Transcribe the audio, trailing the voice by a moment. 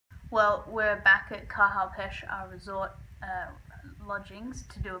Well, we're back at Kahalpesh, our resort lodgings,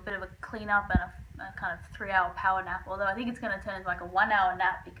 to do a bit of a clean up and a kind of 3-hour power nap. Although I think it's going to turn into like a 1-hour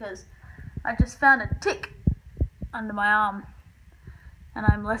nap because I just found a tick under my arm, and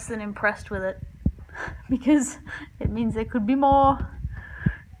I'm less than impressed with it because it means there could be more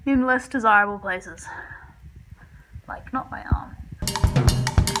in less desirable places, like not my arm.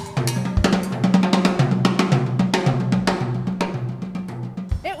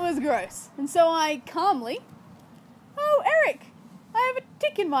 It was gross, and so I calmly, "Oh, Erik, I have a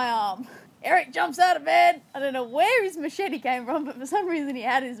tick in my arm." Erik jumps out of bed. I don't know where his machete came from, but for some reason he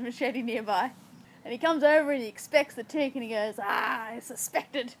had his machete nearby. And he comes over and he expects the tick, and he goes, "I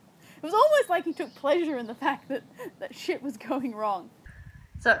suspected." It was almost like he took pleasure in the fact that shit was going wrong.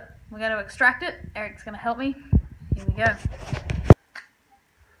 So, we're going to extract it. Erik's going to help me. Here we go.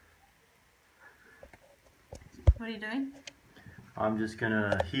 What are you doing? I'm just going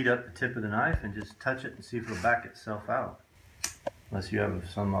to heat up the tip of the knife and just touch it and see if it'll back itself out. Unless you have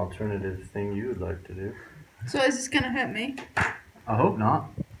some alternative thing you would like to do. So is this going to hurt me? I hope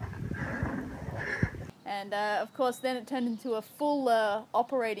not. And, of course, then it turned into a full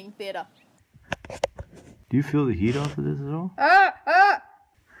operating theatre. Do you feel the heat off of this at all? Ah!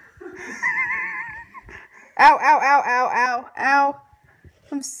 Ow, ow, ow, ow, ow, ow.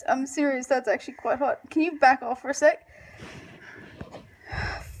 I'm serious, that's actually quite hot. Can you back off for a sec?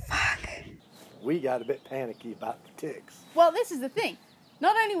 Fuck. We got a bit panicky about the ticks. Well, this is the thing.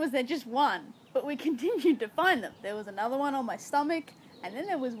 Not only was there just one, but we continued to find them. There was another one on my stomach, and then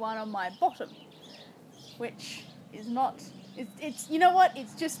there was one on my bottom. Which is not... It's you know what?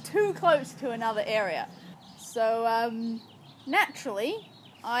 It's just too close to another area. So, naturally,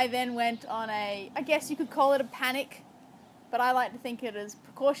 I then went on I guess you could call it a panic, but I like to think it as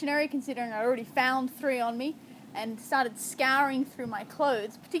precautionary, considering I already found 3 on me, and started scouring through my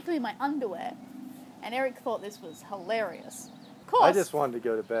clothes, particularly my underwear. And Erik thought this was hilarious. Of course, I just wanted to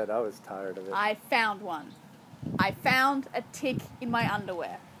go to bed. I was tired of it. I found one. I found a tick in my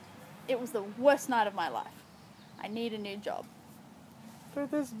underwear. It was the worst night of my life. I need a new job. They're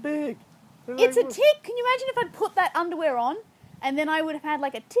this big. It's a tick! Can you imagine if I'd put that underwear on, and then I would have had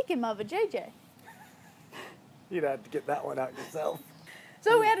like a tick in my vajayjay? You'd have to get that one out yourself.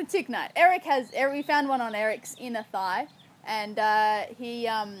 So we had a tick night. We found one on Erik's inner thigh, and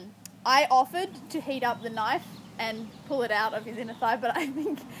I offered to heat up the knife and pull it out of his inner thigh, but I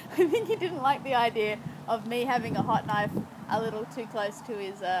think he didn't like the idea of me having a hot knife a little too close to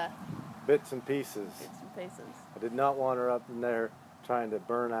his Bits and pieces. pieces. I did not want her up in there trying to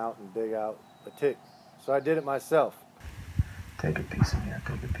burn out and dig out a tick, so I did it myself. Take a piece of me,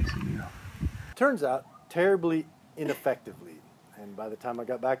 take a piece of you. Turns out, terribly ineffectively. And by the time I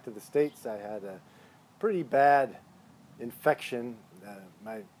got back to the States, I had a pretty bad infection.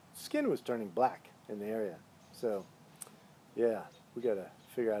 My skin was turning black in the area. So, yeah, we got to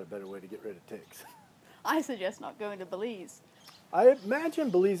figure out a better way to get rid of ticks. I suggest not going to Belize. I imagine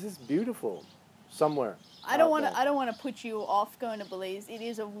Belize is beautiful somewhere. I don't want to put you off going to Belize. It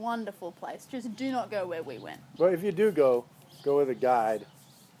is a wonderful place. Just do not go where we went. Well, if you do go with a guide,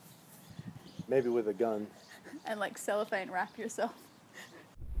 maybe with a gun. And like cellophane wrap yourself.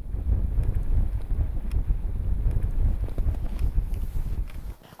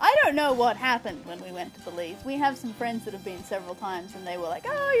 I don't know what happened when we went to Belize. We have some friends that have been several times, and they were like,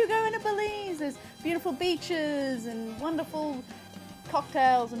 "Oh, you're going to Belize. There's beautiful beaches and wonderful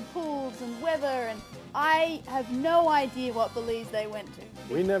cocktails and pools and weather," and I have no idea what Belize they went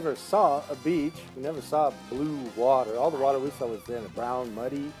to. We never saw a beach. We never saw blue water. All the water we saw was in a brown,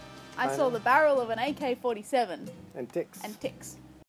 muddy. I saw the barrel of an AK-47. And ticks. And ticks.